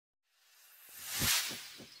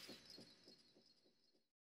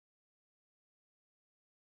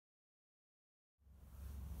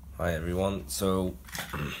Hi everyone, so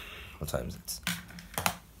what time is it?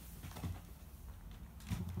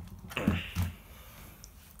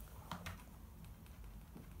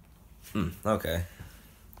 Okay.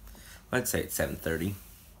 Let's say it's 7:30.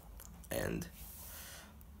 And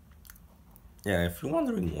yeah, if you're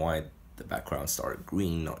wondering why the background started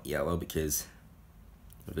green, not yellow, because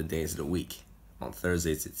of the days of the week. On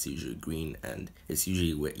Thursdays it's usually green and it's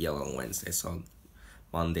usually yellow on Wednesday. So on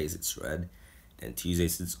Mondays it's red. Then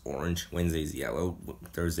Tuesdays it's orange, Wednesday's yellow,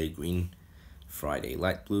 Thursday green, Friday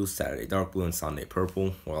light blue, Saturday dark blue, and Sunday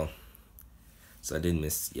purple. Well, so I did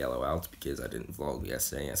miss yellow out because I didn't vlog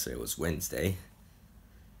yesterday. Yesterday was Wednesday.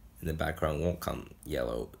 And the background won't come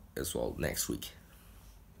yellow as well next week.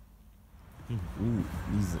 Ooh,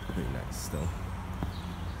 these are pretty nice still.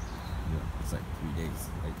 Yeah, it's like 3 days,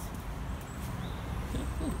 right?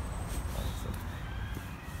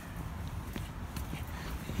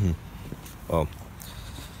 Well,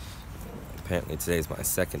 apparently today's my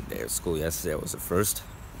second day of school. Yesterday was the first.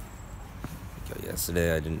 Because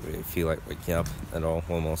yesterday I didn't really feel like waking up at all,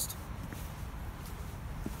 almost.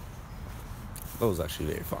 That was actually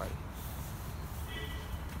very fine.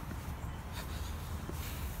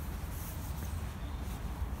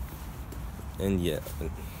 And yeah,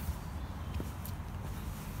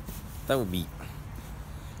 that would be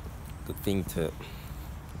a good thing to at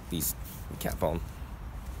least recap on.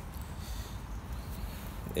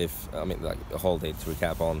 Like a whole day to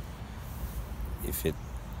recap on, if it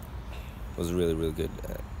was really, really good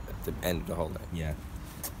at the end of the whole day. Yeah.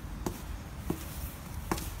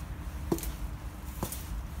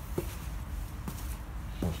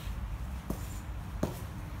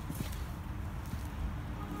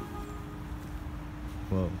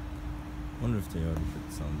 Well, I wonder if they already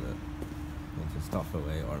put some of the stuff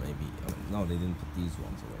away, or maybe, no, they didn't put these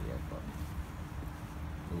ones away yet, but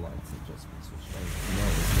the lights have just been switched on. No,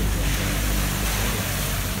 it's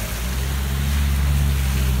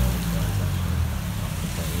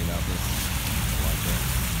talking about this. Like that.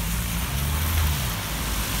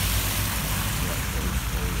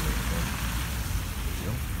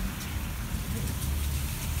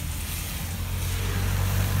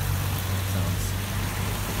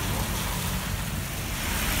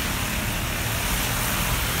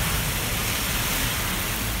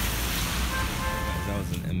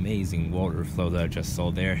 Amazing water flow that I just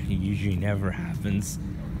saw there. It usually never happens.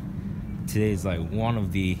 Today is like one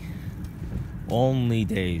of the only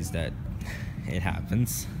days that it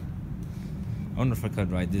happens. I wonder if I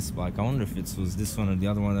could ride this bike. I wonder if it was this one or the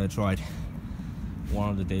other one that I tried. One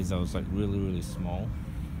of the days I was like really, really small.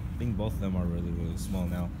 I think both of them are really, really small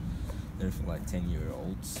now. They're for like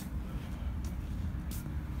 10-year-olds.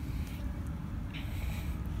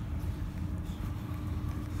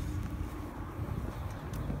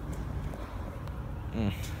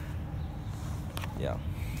 Yeah,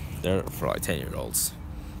 they're for like 10-year-olds,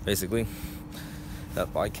 basically,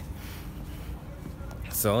 that bike.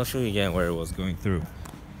 So I'll show you again where it was going through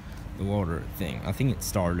the water thing. I think it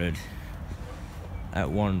started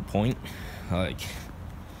at one point, like,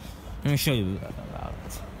 let me show you about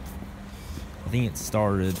it. I think it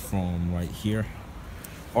started from right here,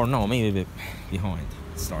 or no, maybe a bit behind.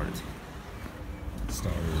 It started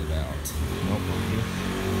about, nope, right here.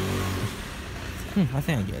 I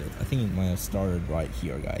think I get it. I think it might have started right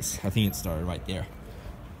here, guys. I think it started right there.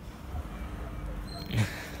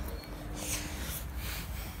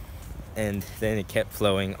 And then it kept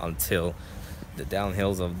flowing until the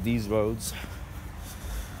downhills of these roads.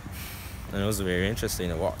 And it was very interesting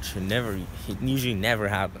to watch. It usually never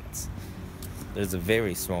happens. There's a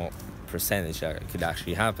very small percentage that it could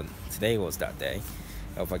actually happen. Today was that day.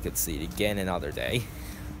 I hope I could see it again another day.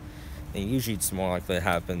 And usually it's more likely to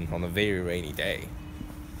happen on a very rainy day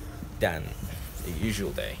than the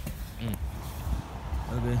usual day.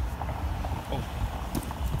 Okay. Oh.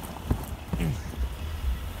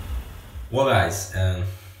 Well, guys,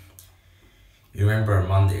 you remember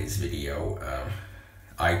Monday's video?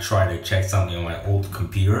 I tried to check something on my old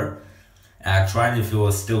computer. And I tried if it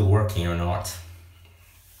was still working or not.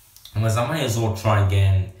 Because I might as well try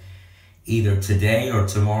again either today or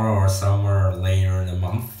tomorrow or somewhere later in the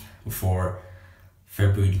month. Before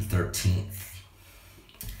February the 13th.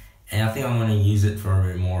 And I think I'm going to use it for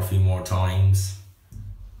a few more times.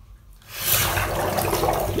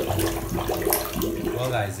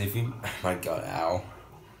 Well, guys, if you... Oh my god, ow.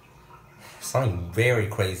 Something very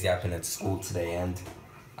crazy happened at school today, and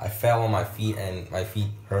I fell on my feet, and my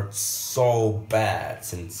feet hurt so bad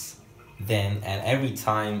since then. And every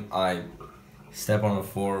time I step on the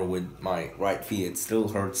floor with my right feet, it still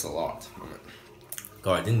hurts a lot.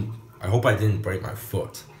 God, I hope I didn't break my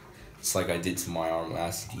foot. It's like I did to my arm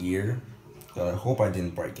last year. God, I hope I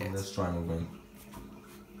didn't break it. Let's try moving.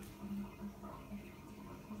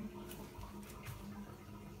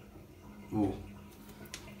 Ooh.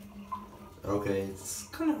 Okay, it's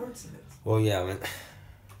kind of hurts a bit. Well, yeah, I mean,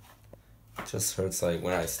 it just hurts like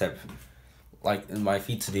when I step, like my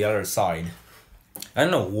feet to the other side. I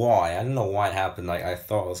don't know why. I don't know why it happened. Like I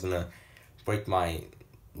thought I was gonna break my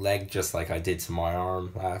leg just like I did to my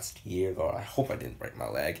arm last year. God, I hope I didn't break my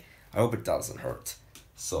leg. I hope it doesn't hurt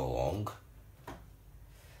so long.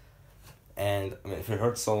 And I mean, if it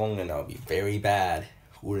hurts so long, then that'll be very bad,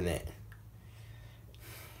 wouldn't it?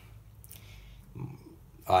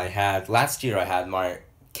 Last year I had my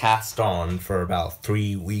cast on for about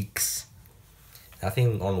 3 weeks. I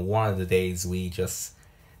think on one of the days we just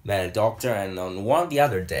met a doctor, and on one of the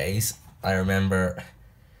other days I remember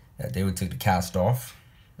that they would take the cast off.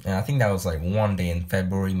 And I think that was like one day in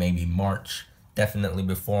February, maybe March, definitely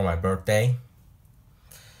before my birthday.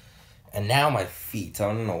 And now my feet, I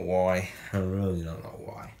don't know why. I really don't know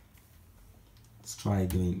why. Let's try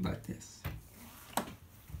doing it like this.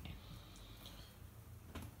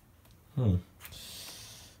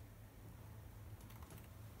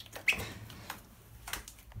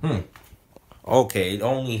 Okay, it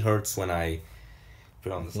only hurts when I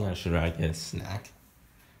put on the side. I should get a snack.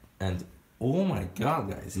 And oh my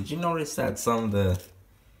god, guys, did you notice that some of the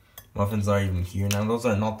muffins are even here now? Those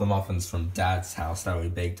are not the muffins from Dad's house that we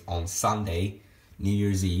baked on Sunday, New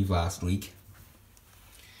Year's Eve last week.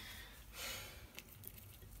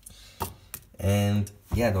 And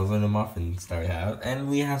yeah, those are the muffins that we have. And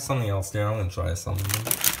we have something else there. I'm gonna try some of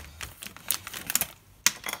them.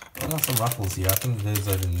 I got some Ruffles here. I think those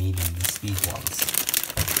are the medium, the sweet ones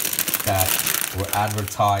that were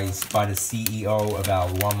advertised by the CEO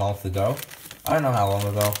about 1 month ago. I don't know how long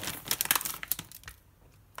ago.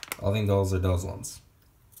 I think those are those ones.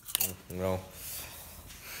 Well,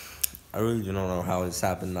 I really do not know how this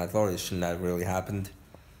happened. I thought it shouldn't have really happened.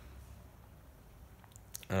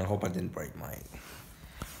 And I hope I didn't break my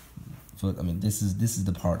foot. I mean, this is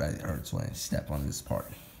the part that hurts when I step on this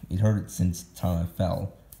part. It hurt since the time I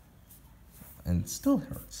fell. And it still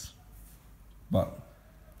hurts. But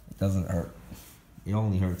it doesn't hurt. It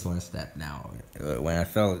only hurts when I step now. When I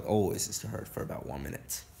fell, it always used to hurt for about 1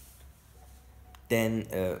 minute. Then,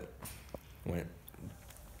 when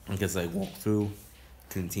I guess I walked through,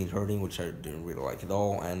 continued hurting, which I didn't really like at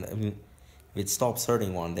all. And I mean, if it stops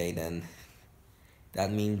hurting one day, then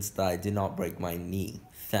that means that I did not break my knee.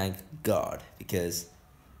 Thank God. Because,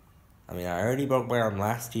 I mean, I already broke my arm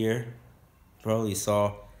last year. Probably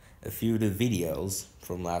saw a few of the videos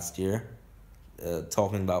from last year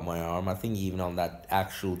talking about my arm. I think even on that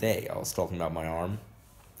actual day I was talking about my arm.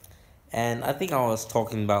 And I think I was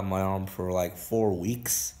talking about my arm for like 4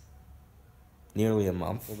 weeks. Nearly a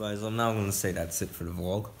month. Well guys, I'm now going to say that's it for the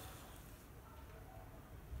vlog.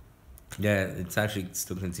 Yeah, it's actually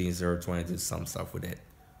still continues to hurt when I do some stuff with it.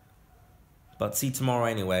 But see you tomorrow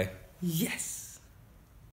anyway. Yes!